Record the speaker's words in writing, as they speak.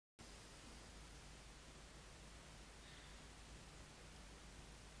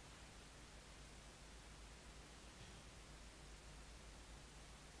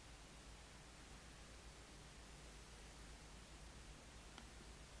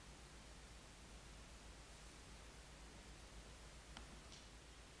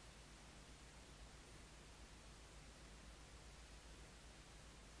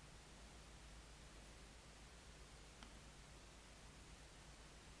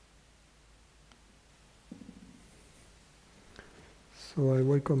So I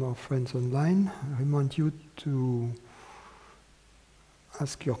welcome our friends online. I remind you to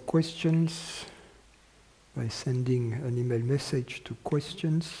ask your questions by sending an email message to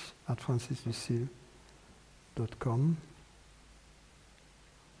questions@francislucille.com.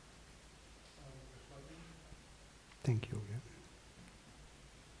 Thank you. Yeah.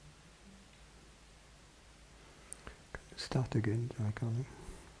 Start again, recording.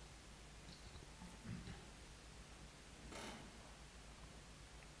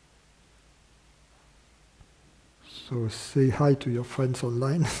 So say hi to your friends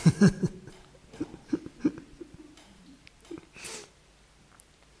online.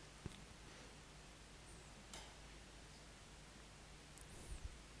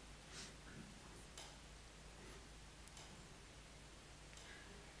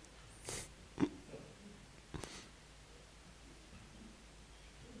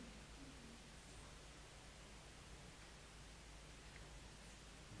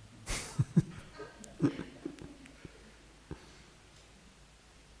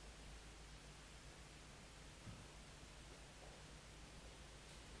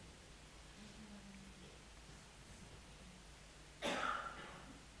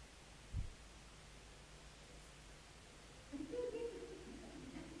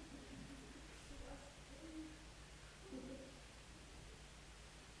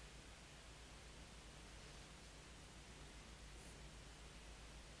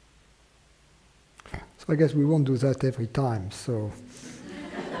 So I guess we won't do that every time. So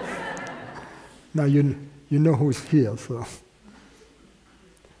now you know who's here. So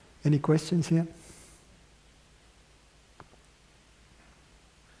any questions here?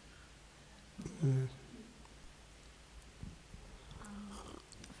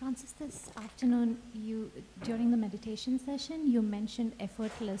 Francis, this afternoon, during the meditation session, you mentioned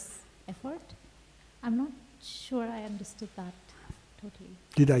effortless effort. I'm not sure I understood that totally.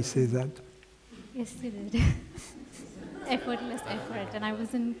 Did I say that? Yes, you did. Effortless effort, and I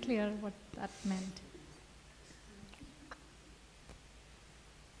wasn't clear what that meant.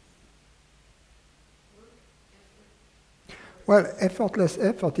 Well, effortless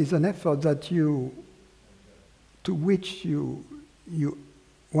effort is an effort that to which you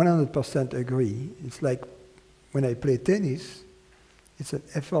 100% agree. It's like when I play tennis, it's an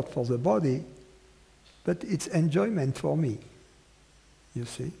effort for the body, but it's enjoyment for me, you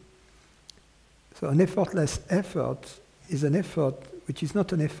see. So an effortless effort is an effort which is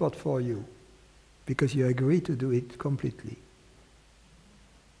not an effort for you, because you agree to do it completely.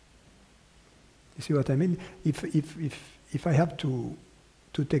 You see what I mean? If I have to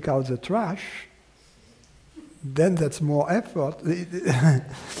take out the trash, then that's more effort.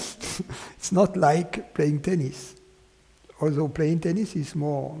 It's not like playing tennis. Although playing tennis is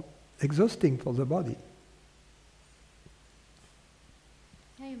more exhausting for the body.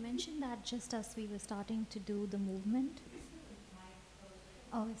 Yeah, you mentioned that just as we were starting to do the movement.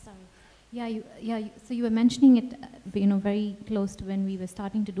 Oh, sorry. So you were mentioning it, very close to when we were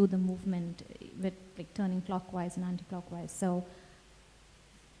starting to do the movement with like turning clockwise and anti-clockwise. So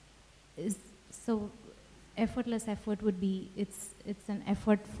effortless effort would be it's an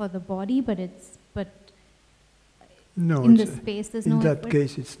effort for the body, but no, in the space there's no effort. In that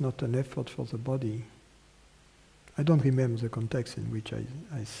case, it's not an effort for the body. I don't remember the context in which I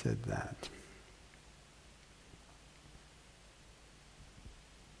said that.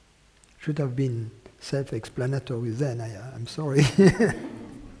 Should have been self-explanatory then, I'm sorry.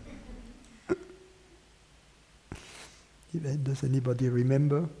 Does anybody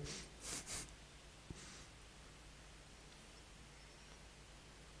remember?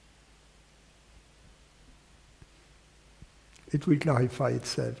 It will clarify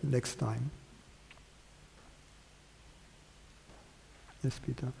itself next time. Yes,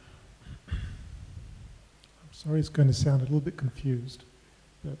 Peter. I'm sorry, it's going to sound a little bit confused,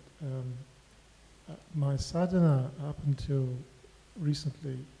 but my sadhana up until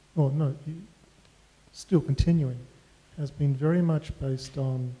recently, still continuing, has been very much based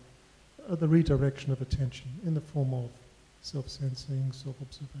on the redirection of attention in the form of self-sensing,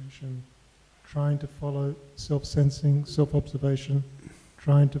 self-observation, trying to follow self-sensing, self-observation,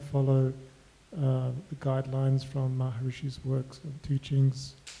 trying to follow the guidelines from Maharishi's works and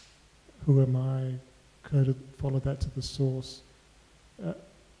teachings. Who am I? To follow that to the source.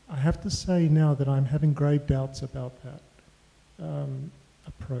 I have to say now that I'm having grave doubts about that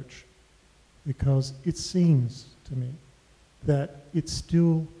approach, because it seems to me that it's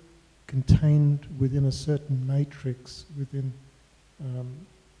still contained within a certain matrix, within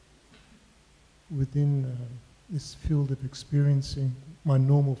this field of experiencing, my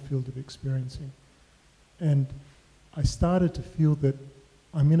normal field of experiencing. And I started to feel that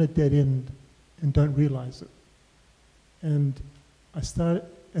I'm in a dead end and don't realize it. And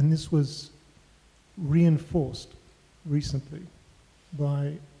and this was reinforced recently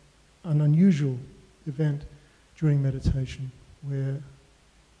by an unusual event during meditation where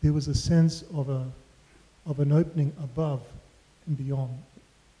there was a sense of an opening above and beyond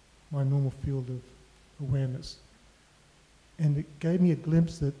my normal field of awareness. And it gave me a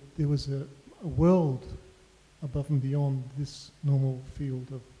glimpse that there was a world above and beyond this normal field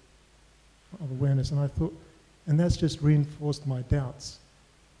of awareness. And I thought, and that's just reinforced my doubts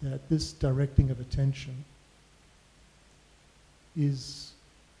that this directing of attention is,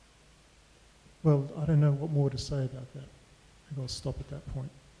 well, I don't know what more to say about that. Maybe I'll stop at that point.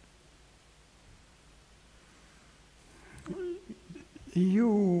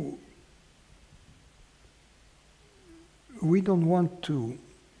 We don't want to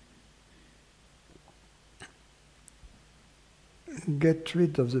get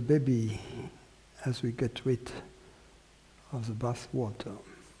rid of the baby as we get rid of the bath water.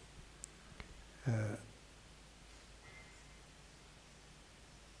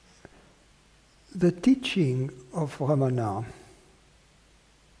 The teaching of Ramana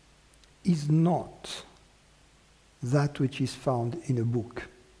is not that which is found in a book.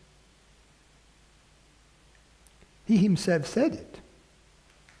 He himself said it.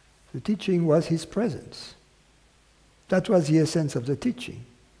 The teaching was his presence. That was the essence of the teaching.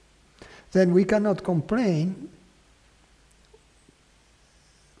 Then we cannot complain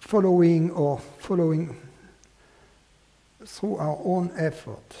following through our own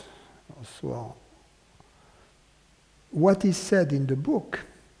effort, or through what is said in the book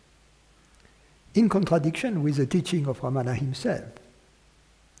in contradiction with the teaching of Ramana himself,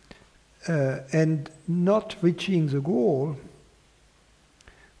 and not reaching the goal.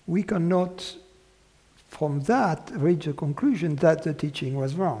 We cannot from that reach the conclusion that the teaching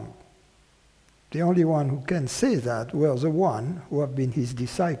was wrong. The only one who can say that were the one who have been his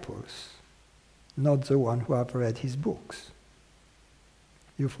disciples, not the one who have read his books.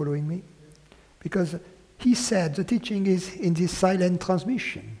 You following me? Because he said the teaching is in this silent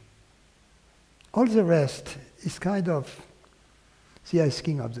transmission. All the rest is kind of the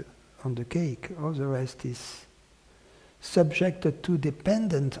icing on the cake. All the rest is subjected to,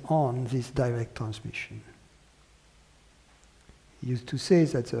 dependent on this direct transmission. He used to say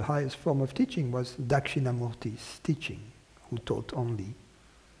that the highest form of teaching was Dakshinamurti's teaching, who taught only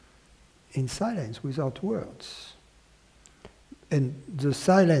in silence, without words. And the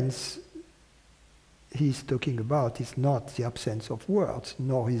silence he's talking about is not the absence of words,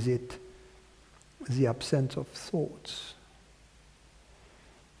 nor is it the absence of thoughts.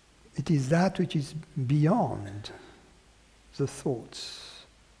 It is that which is beyond the thoughts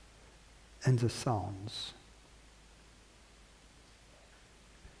and the sounds.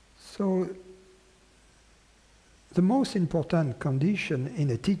 So the most important condition in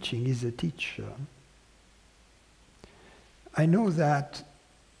a teaching is the teacher. I know that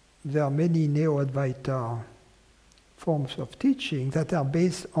there are many Neo-Advaita forms of teaching that are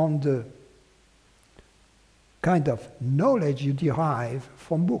based on the kind of knowledge you derive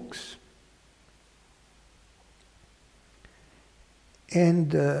from books.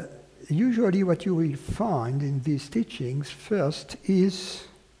 And usually what you will find in these teachings first is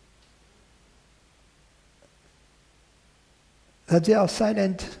that they are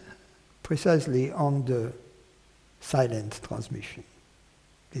silent precisely on the silent transmission.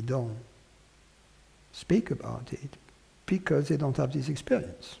 They don't speak about it because they don't have this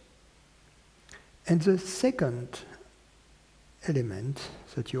experience. And the second element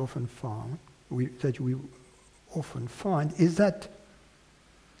that you often find, that we often find, is that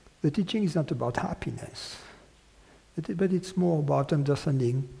the teaching is not about happiness, but it's more about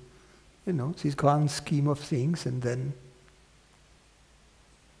understanding, this grand scheme of things, and then.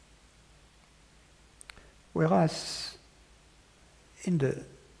 Whereas in the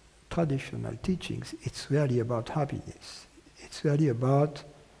traditional teachings, it's really about happiness. It's really about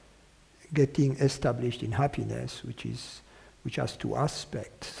getting established in happiness, which has two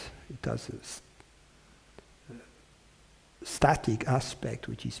aspects. It has a static aspect,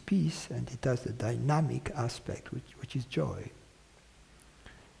 which is peace, and it has a dynamic aspect, which is joy.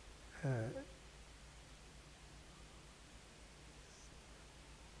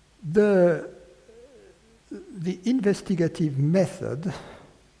 The investigative method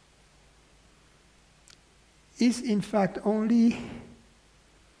is in fact only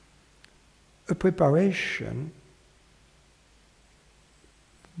a preparation.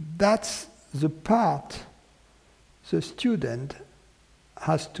 That's the part the student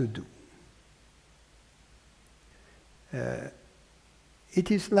has to do.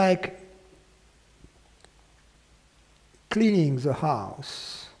 It is like cleaning the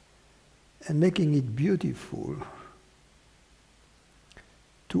house and making it beautiful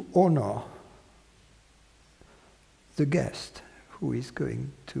to honor the guest who is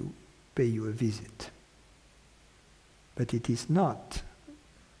going to pay you a visit. But it is not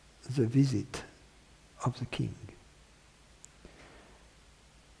the visit of the king.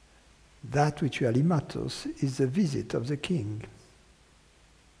 That which really matters is the visit of the king.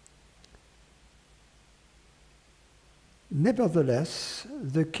 Nevertheless,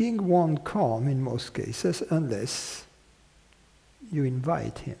 the king won't come in most cases unless you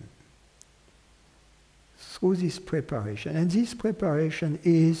invite him through this preparation. And this preparation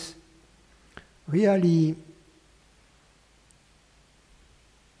is really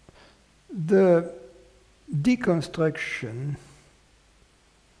the deconstruction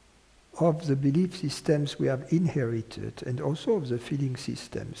of the belief systems we have inherited, and also of the feeling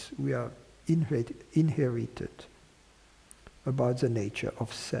systems we have inherited about the nature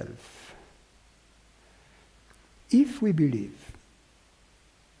of self. If we believe,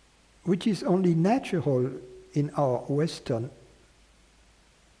 which is only natural in our Western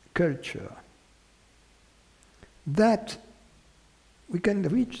culture, that we can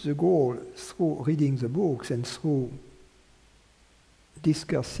reach the goal through reading the books and through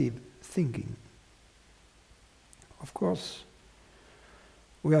discursive thinking, of course,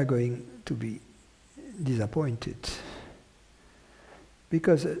 we are going to be disappointed,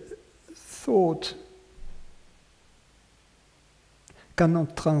 because thought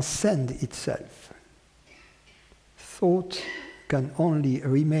cannot transcend itself. Thought can only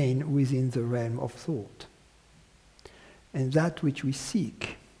remain within the realm of thought. And that which we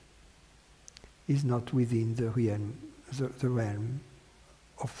seek is not within the realm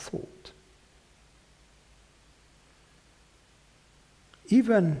of thought.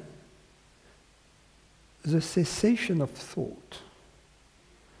 Even the cessation of thought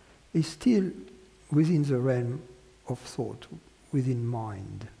is still within the realm of thought, within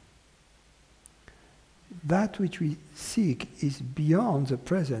mind. That which we seek is beyond the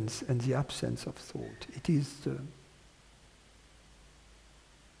presence and the absence of thought. It is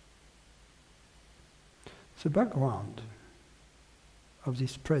the background of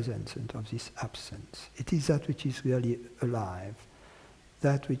this presence and of this absence. It is that which is really alive,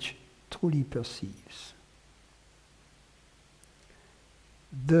 that which truly perceives.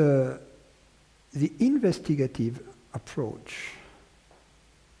 The investigative approach,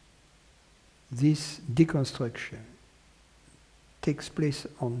 this deconstruction, takes place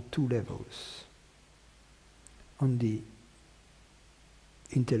on two levels. On the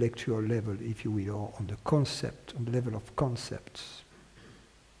intellectual level, if you will, or on the concept, on the level of concepts.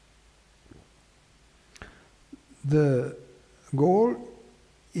 The goal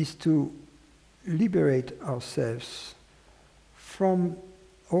is to liberate ourselves from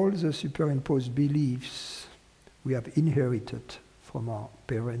all the superimposed beliefs we have inherited from our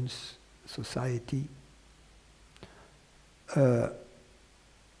parents, society,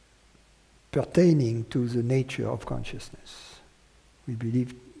 pertaining to the nature of consciousness. We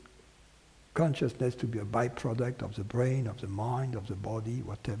believe consciousness to be a byproduct of the brain, of the mind, of the body,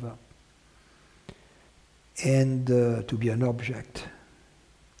 whatever, and to be an object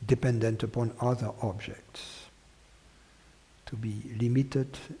dependent upon other objects, to be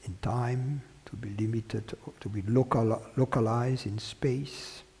limited in time, to be limited, to be localized in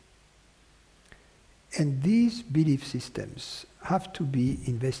space. And these belief systems have to be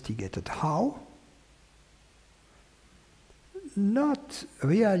investigated. How? Not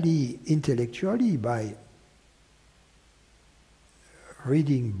really intellectually by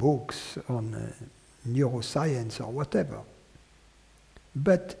reading books on neuroscience or whatever,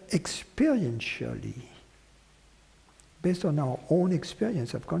 but experientially, based on our own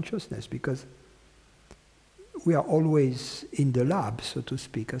experience of consciousness, because we are always in the lab, so to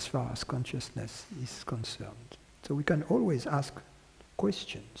speak, as far as consciousness is concerned. So we can always ask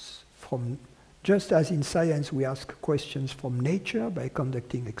questions from, just as in science we ask questions from nature by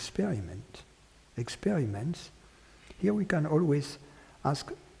conducting experiments, here we can always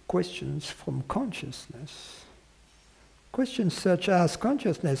ask questions from consciousness. Questions such as,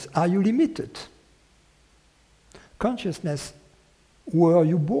 consciousness, are you limited? Consciousness, were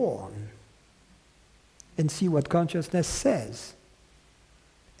you born? And see what consciousness says.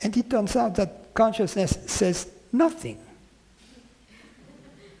 And it turns out that consciousness says nothing.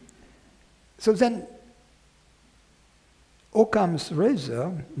 So then Occam's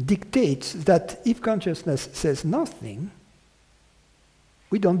razor dictates that if consciousness says nothing,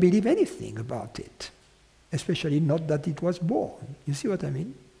 we don't believe anything about it. especially not that it was born. You see what I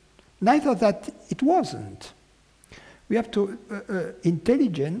mean? Neither that it wasn't. We have to,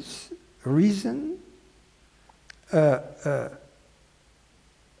 intelligence, reason,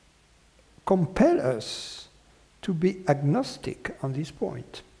 compel us to be agnostic on this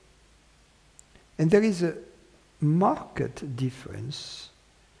point. And there is a marked difference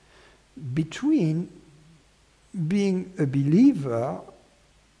between being a believer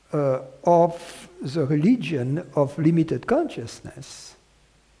of the religion of limited consciousness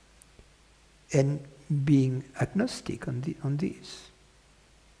and being agnostic on this.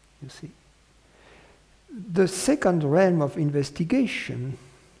 You see? The second realm of investigation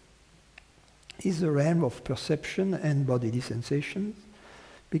is the realm of perception and bodily sensations,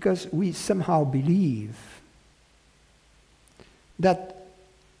 because we somehow believe that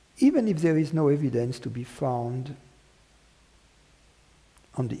even if there is no evidence to be found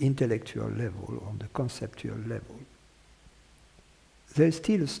on the intellectual level, on the conceptual level, there is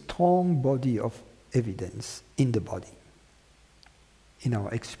still a strong body of evidence in the body, in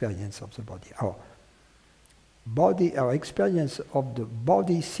our experience of the body. Our experience of the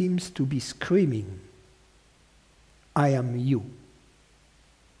body seems to be screaming, I am you.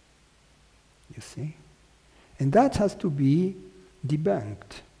 You see? And that has to be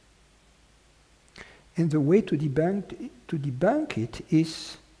debunked. And the way to debunk it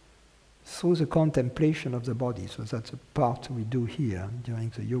is through the contemplation of the body. So that's a part we do here during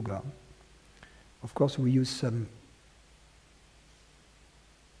the yoga. Of course, we use some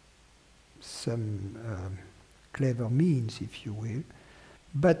clever means, if you will,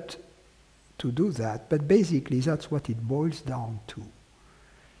 but to do that. But basically, that's what it boils down to.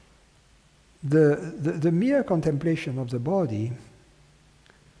 The mere contemplation of the body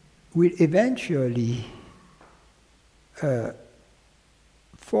will eventually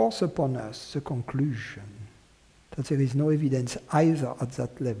force upon us the conclusion that there is no evidence either at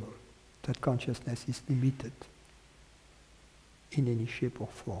that level, that consciousness is limited in any shape or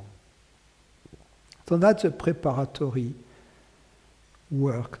form. So that's a preparatory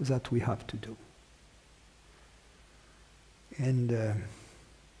work that we have to do. And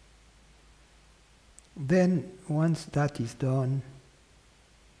then once that is done,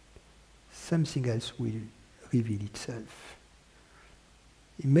 something else will reveal itself.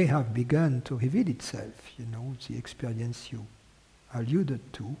 It may have begun to reveal itself, you know, the experience you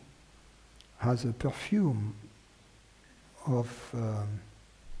alluded to has a perfume of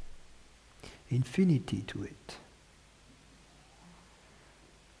infinity to it.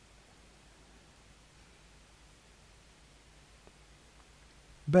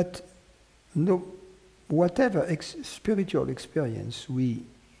 But no, whatever spiritual experience we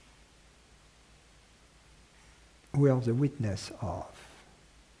are the witness of,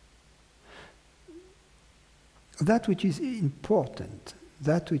 that which is important,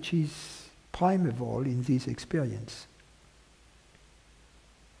 that which is primeval in this experience,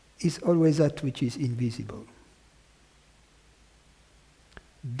 is always that which is invisible.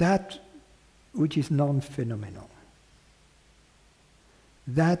 That which is non-phenomenal.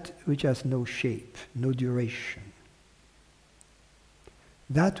 That which has no shape, no duration.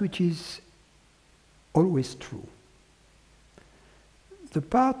 That which is always true. The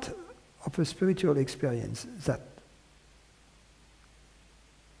part of a spiritual experience that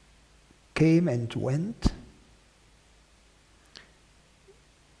came and went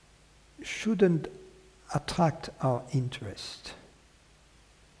shouldn't attract our interest,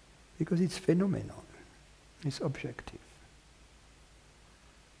 because it's phenomenal, it's objective.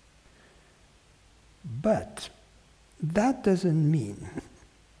 But that doesn't mean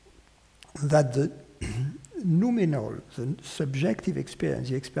that the noumenal, the subjective experience,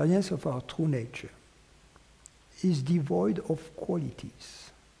 the experience of our true nature, is devoid of qualities,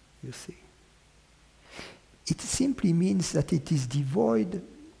 you see. It simply means that it is devoid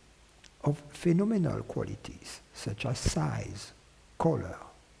of phenomenal qualities, such as size, color,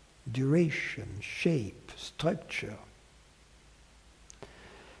 duration, shape, structure.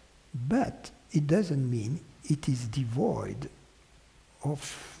 But it doesn't mean it is devoid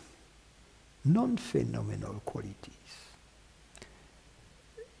of non-phenomenal qualities.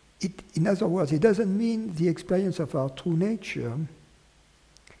 In other words, it doesn't mean the experience of our true nature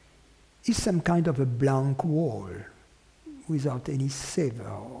is some kind of a blank wall without any savor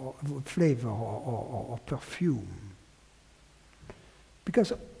or flavor or perfume.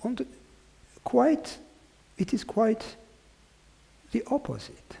 Because it is quite the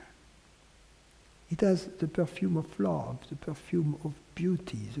opposite. It has the perfume of love, the perfume of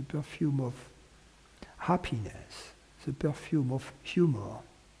beauty, the perfume of happiness, the perfume of humor,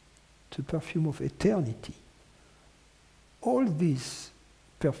 the perfume of eternity. all these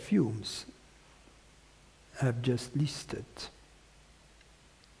perfumes I've just listed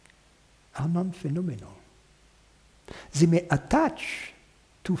are non-phenomenal. They may attach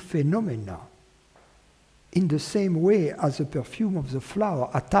to phenomena in the same way as the perfume of the flower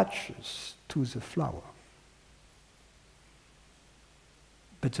attaches to the flower.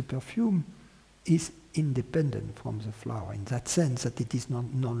 But the perfume is independent from the flower in that sense that it is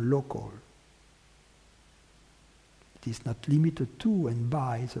non-local. It is not limited to and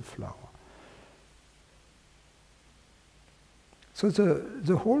by the flower. So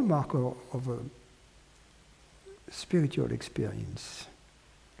the hallmark of a spiritual experience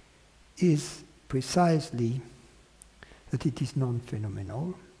is precisely that it is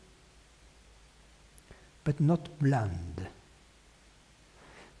non-phenomenal, but not bland.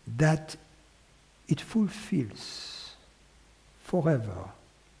 That it fulfills forever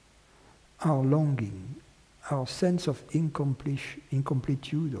our longing, our sense of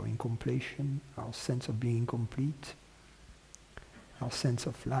incompletude or incompletion, our sense of being incomplete, our sense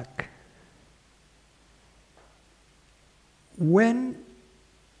of lack. When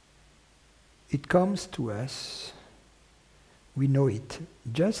it comes to us, we know it,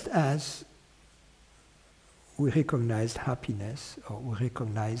 just as we recognize happiness, or we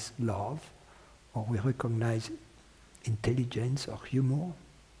recognize love, or we recognize intelligence or humor.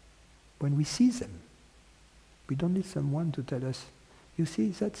 When we see them, we don't need someone to tell us, you see,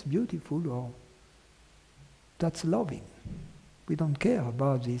 that's beautiful, or that's loving. We don't care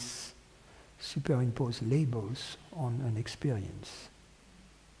about these superimposed labels on an experience.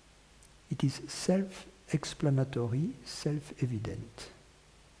 It is self-explanatory, self-evident.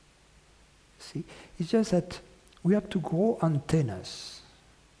 See, it's just that we have to grow antennas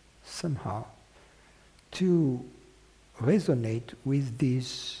somehow to resonate with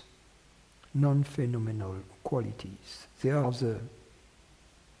these non-phenomenal qualities. They are the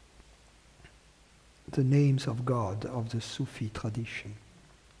names of God of the Sufi tradition.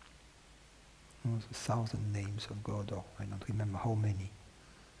 The 1,000 names of God, or I don't remember how many,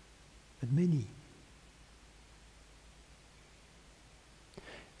 but many.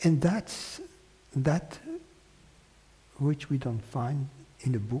 And that's that which we don't find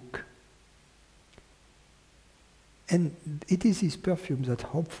in a book. And it is these perfumes that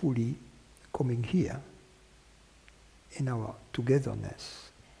hopefully coming here in our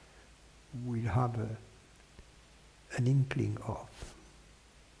togetherness we'll have an inkling of,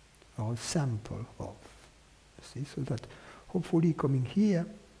 or a sample of. See, so that hopefully coming here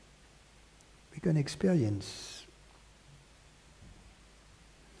we can experience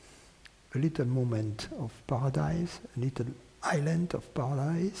a little moment of paradise, a little island of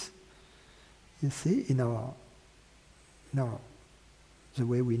paradise, you see, in our the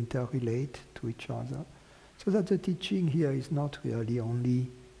way we interrelate to each other. So that the teaching here is not really only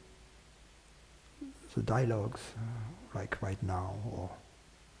the dialogues, like right now, or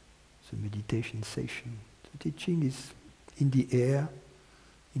the meditation session. The teaching is in the air,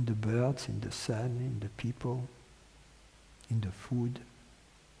 in the birds, in the sun, in the people, in the food.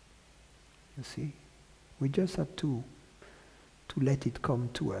 You see? We just have to let it come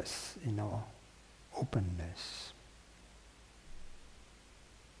to us in our openness.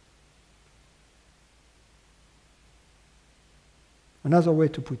 Another way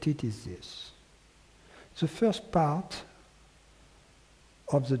to put it is this. The first part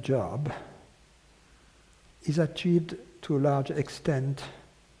of the job is achieved to a large extent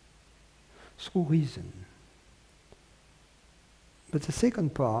through reason. But the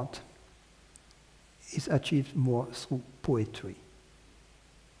second part is achieved more through poetry.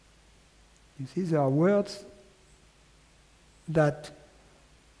 You see, there are words that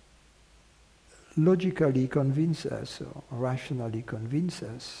logically convince us or rationally convince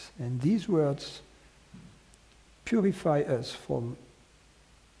us, and these words purify us from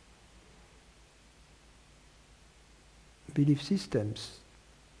belief systems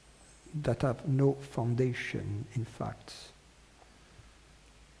that have no foundation in facts.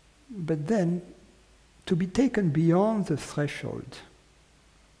 But then, to be taken beyond the threshold,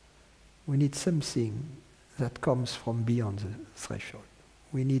 we need something that comes from beyond the threshold.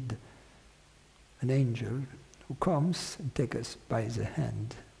 We need an angel who comes and takes us by the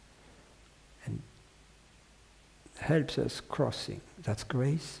hand and helps us crossing. That's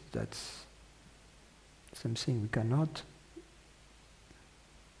grace, that's something we cannot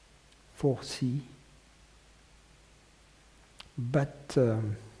foresee. But,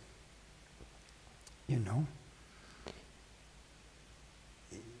 you know,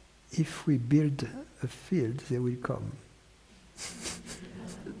 if we build a field, they will come.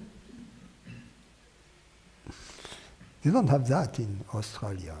 You don't have that in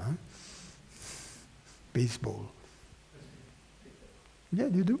Australia, huh? Baseball. Yeah,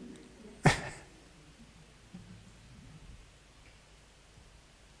 you do?